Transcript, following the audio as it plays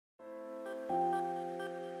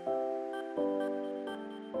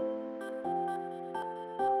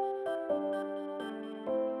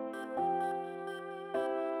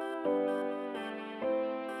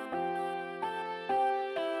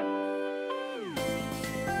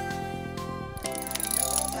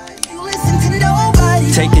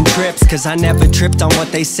taking trips, cause I never tripped on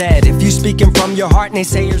what they said. If you speaking from your heart,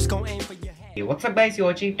 naysayers gon' aim for your head. Hey, what's up guys, you're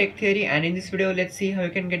watching Tech Theory, and in this video let's see how you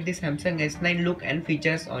can get the Samsung S9 look and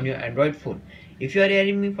features on your Android phone. If you are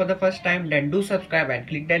hearing me for the first time, then do subscribe and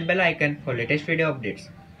click that bell icon for latest video updates.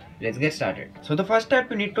 Let's get started. So the first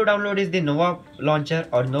app you need to download is the Nova Launcher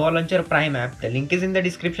or Nova Launcher Prime app. The link is in the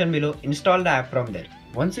description below. Install the app from there.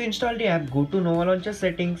 Once you install the app, go to Nova Launcher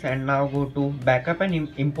settings and now go to backup and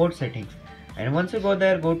import settings. And once you go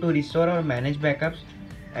there, go to restore or manage backups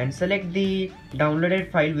and select the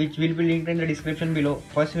downloaded file, which will be linked in the description below.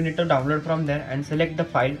 First you need to download from there and select the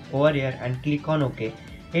file over here and click on OK.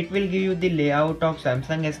 It will give you the layout of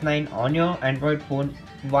Samsung S9 on your Android phone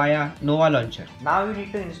via Nova Launcher. Now you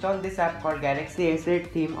need to install this app called Galaxy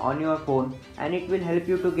S8 theme on your phone, and it will help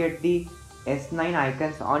you to get the S9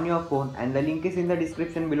 icons on your phone, and the link is in the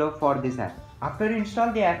description below for this app. After you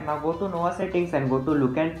install the app, now go to Nova settings and go to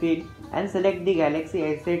look and feel and select the Galaxy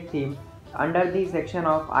S8 theme under the section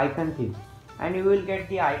of icon theme, and you will get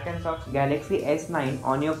the icons of Galaxy S9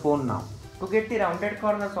 on your phone now. To get the rounded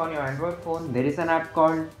corners on your Android phone, there is an app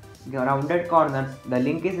called Rounded Corners. The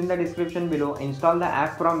link is in the description below. Install the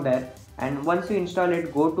app from there, and once you install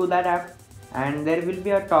it, go to that app and there will be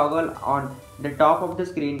a toggle on the top of the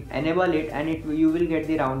screen. Enable it and you will get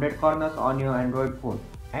the rounded corners on your Android phone.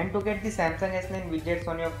 And to get the Samsung S9 widgets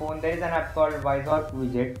on your phone, there is an app called Zizorg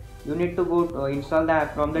Widget. You need to go to install the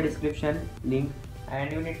app from the description link,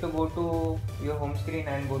 and you need to go to your home screen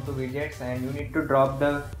and go to widgets, and you need to drop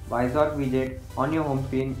the Zizorg widget on your home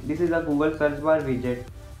screen. This is a Google search bar widget,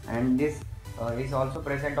 and this is also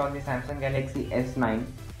present on the Samsung Galaxy S9.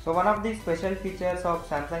 So one of the special features of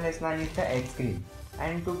Samsung S9 is the Edge screen,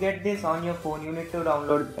 and to get this on your phone you need to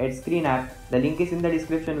download Edge screen app. The link is in the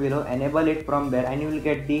description below. Enable it from there and you will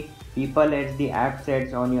get the People Edge, the app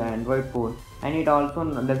sets on your Android phone, and it also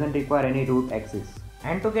doesn't require any root access.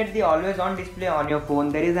 And to get the always on display on your phone,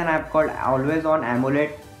 there is an app called Always On AMOLED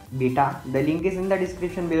Beta. The link is in the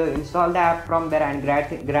description below. Install the app from there and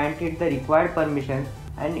grant it the required permissions,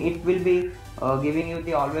 and it will be giving you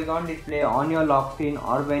the always on display on your lock screen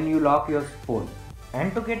or when you lock your phone.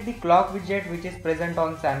 And to get the clock widget, which is present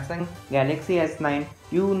on Samsung Galaxy S9,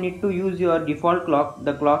 you need to use your default clock.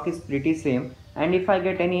 The clock is pretty same, and if I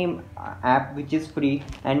get any app which is free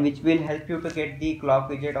and which will help you to get the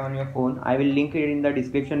clock widget on your phone, I will link it in the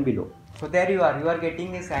description below. So there you are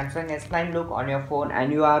getting the Samsung S9 look on your phone,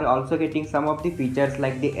 and you are also getting some of the features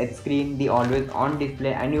like the Edge screen, the always on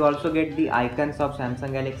display, and you also get the icons of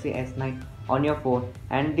Samsung Galaxy S9 on your phone,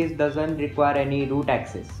 and this doesn't require any root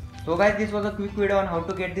access. So guys, this was a quick video on how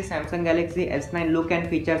to get the Samsung Galaxy S9 look and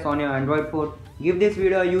features on your Android phone. Give this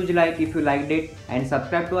video a huge like if you liked it, and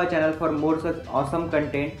subscribe to our channel for more such awesome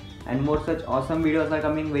content, and more such awesome videos are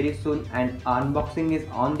coming very soon, and unboxing is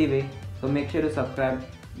on the way, so make sure to subscribe.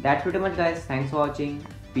 That's pretty much guys. Thanks for watching.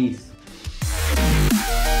 Peace.